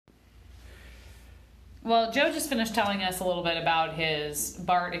Well, Joe just finished telling us a little bit about his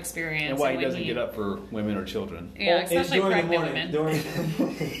BART experience. And why he doesn't get up for women or children. Yeah, especially pregnant women. During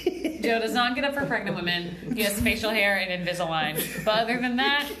Joe does not get up for pregnant women. He has facial hair and Invisalign. But other than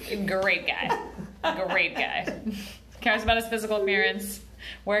that, great guy. Great guy. Cares about his physical appearance.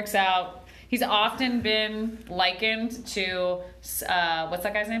 Works out. He's often been likened to, what's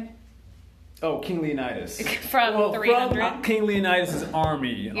that guy's name? Oh, King Leonidas. From 300? From King Leonidas'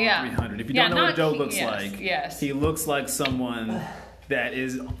 army on 300. If you don't know what Joe looks like, he looks like someone that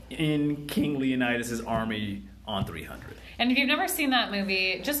is in King Leonidas' army on 300. And if you've never seen that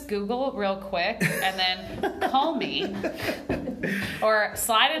movie, just Google it real quick and then call me. Or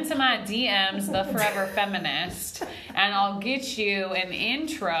slide into my DMs, The Forever Feminist, and I'll get you an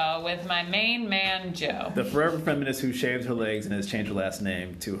intro with my main man, Joe. The Forever Feminist who shaved her legs and has changed her last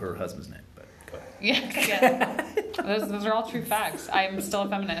name to her husband's name. But go ahead. Yes. Those are all true facts. I am still a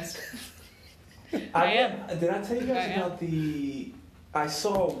feminist. I am. Did I tell you guys about I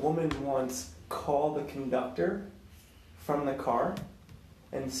saw a woman once call the conductor from the car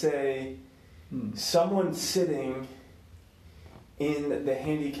and say, someone sitting in the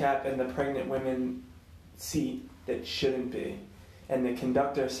handicap and the pregnant women seat that shouldn't be. And the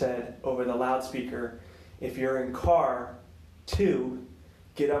conductor said over the loudspeaker, if you're in car 2,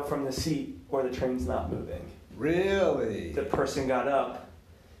 get up from the seat or the train's not moving. Really? The person got up.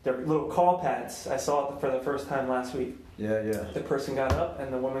 They're little call pads. I saw it for the first time last week. Yeah. The person got up,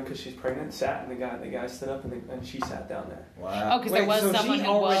 and the woman, because she's pregnant, sat, and the guy stood up, and she sat down there. Wow. Oh, because there was someone who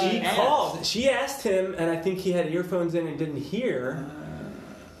already called. She asked him, and I think he had earphones in and didn't hear.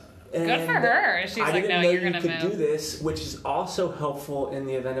 Good for her. She's like, no, you're going to move. I didn't know you could do this, which is also helpful in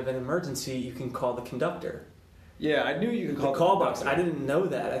the event of an emergency. You can call the conductor. Yeah, I knew you could call the call box. I didn't know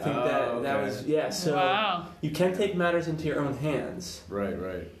that. I think that was, so you can take matters into your own hands.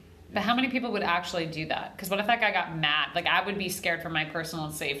 Right. But how many people would actually do that? Because what if that guy got mad? Like, I would be scared for my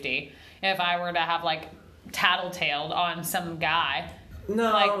personal safety if I were to have, like, tattletaled on some guy.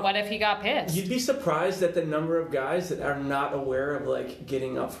 No. Like, what if he got pissed? You'd be surprised at the number of guys that are not aware of, like,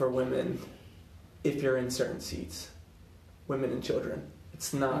 getting up for women if you're in certain seats. Women and children.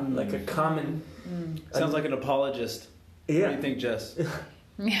 It's not, like, a common... Sounds like an apologist. Yeah. What do you think, Jess?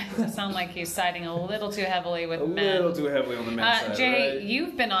 Yeah, it does sound like he's siding a little too heavily with men. A little too heavily on the men's side, Jay, right?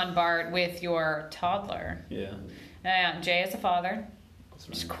 you've been on BART with your toddler. Yeah. Jay is a father.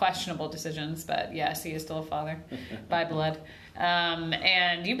 Just questionable decisions, but yes, he is still a father by blood.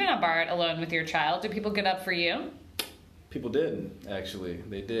 And you've been on BART alone with your child. Do people get up for you? People did, actually.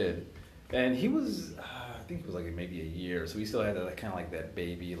 They did. And he was... I think it was like maybe a year, so we still had that kind of like that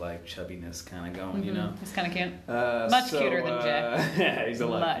baby like chubbiness kind of going, you know. He's kind of cute. Much cuter than Jay. Yeah, he's a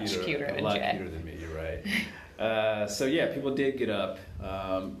lot cuter than Jay. A lot cuter than me. You're right. So yeah, people did get up,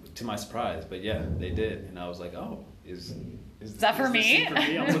 to my surprise, but yeah, they did, and I was like, oh, is that for me? For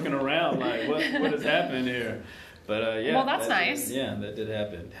me? I'm looking around like, what is happening here? But yeah. Well, that's nice. That did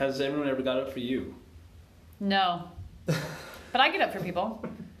happen. Has everyone ever got up for you? No, but I get up for people.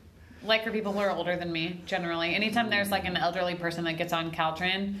 Like for people who are older than me, generally. Anytime there's like an elderly person that gets on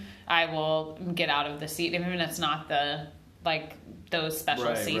Caltrain, I will get out of the seat, even if it's not the those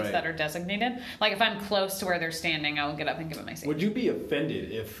special seats that are designated. Like if I'm close to where they're standing, I will get up and give them my seat. Would you be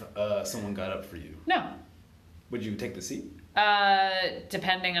offended if someone got up for you? No. Would you take the seat?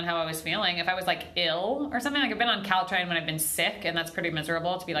 Depending on how I was feeling. If I was like ill or something, like I've been on Caltrain when I've been sick, and that's pretty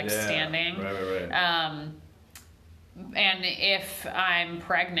miserable to be like standing. Right. And if I'm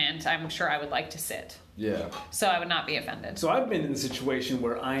pregnant, I'm sure I would like to sit. Yeah. So I would not be offended. So I've been in a situation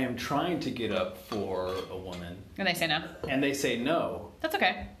where I am trying to get up for a woman. And they say no. And they say no. That's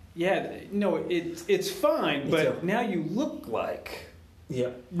okay. Yeah, no, it's fine, but now you look like...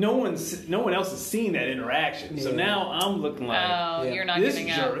 Yeah. No one else has seen that interaction. Yeah. So now I'm looking like, you're not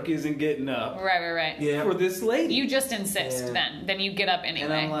giving up. This jerk isn't getting up. Right. Yeah. For this lady. You just insist then. Then you get up anyway.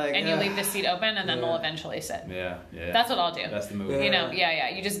 And I'm like, you leave the seat open, and then they'll eventually sit. Yeah. That's what I'll do. That's the move. You know,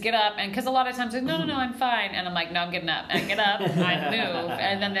 you just get up, and because a lot of times, like, no, I'm fine. And I'm like, no, I'm getting up. And I get up, I move,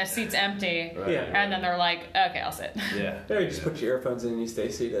 and then the seat's empty. Right. And then they're like, okay, I'll sit. Yeah. Or you just put your earphones in and you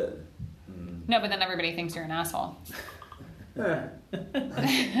stay seated. No, but then everybody thinks you're an asshole.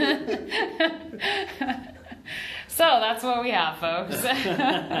 So that's what we have, folks.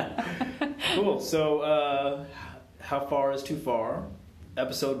 Cool. So how far is too far?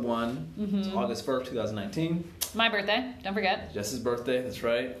 episode 1. Mm-hmm. It's August 1st, 2019. My birthday. Don't forget. Jess's birthday. That's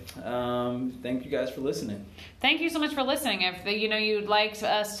right. Thank you guys for listening. Thank you so much for listening. If you'd like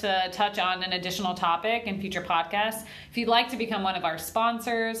us to touch on an additional topic in future podcasts, if you'd like to become one of our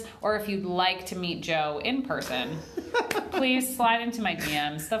sponsors, or if you'd like to meet Joe in person, please slide into my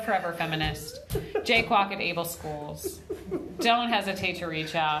DMs. The Forever Feminist, jquack at Able Schools. Don't hesitate to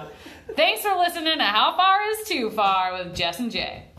reach out. Thanks for listening to How Far Is Too Far with Jess and Jay.